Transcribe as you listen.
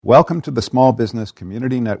Welcome to the Small Business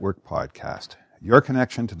Community Network podcast, your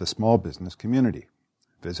connection to the small business community.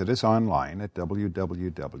 Visit us online at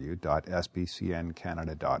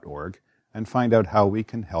www.sbcncanada.org and find out how we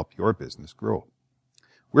can help your business grow.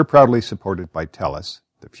 We're proudly supported by TELUS,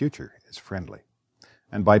 the future is friendly,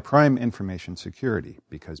 and by Prime Information Security,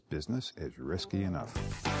 because business is risky enough.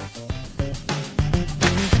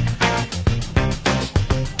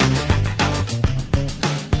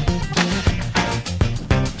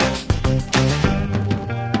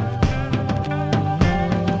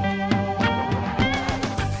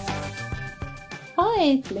 Hi,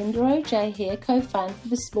 it's Linda OJ here, co-founder of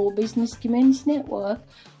the Small Business Community Network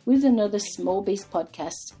with another Small Biz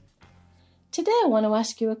podcast. Today I want to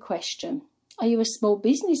ask you a question. Are you a small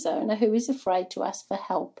business owner who is afraid to ask for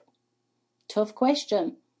help? Tough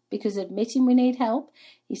question, because admitting we need help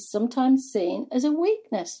is sometimes seen as a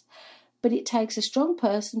weakness, but it takes a strong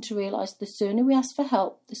person to realise the sooner we ask for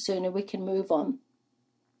help, the sooner we can move on.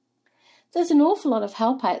 There's an awful lot of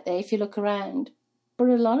help out there if you look around, but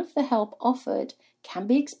a lot of the help offered can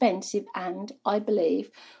be expensive, and I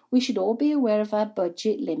believe we should all be aware of our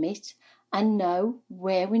budget limit and know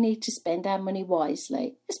where we need to spend our money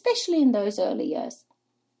wisely, especially in those early years.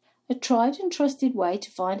 A tried and trusted way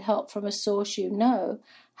to find help from a source you know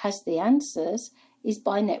has the answers is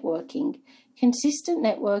by networking. Consistent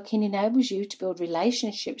networking enables you to build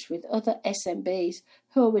relationships with other SMBs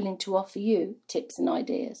who are willing to offer you tips and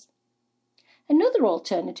ideas. Another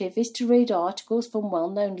alternative is to read articles from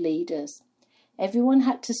well-known leaders. Everyone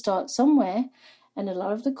had to start somewhere, and a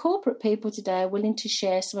lot of the corporate people today are willing to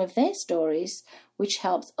share some of their stories, which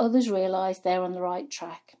helps others realise they're on the right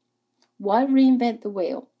track. Why reinvent the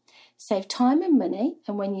wheel? Save time and money,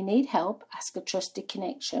 and when you need help, ask a trusted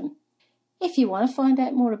connection. If you want to find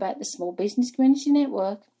out more about the Small Business Community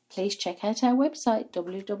Network, please check out our website,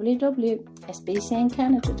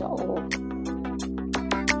 www.sbcncanada.org.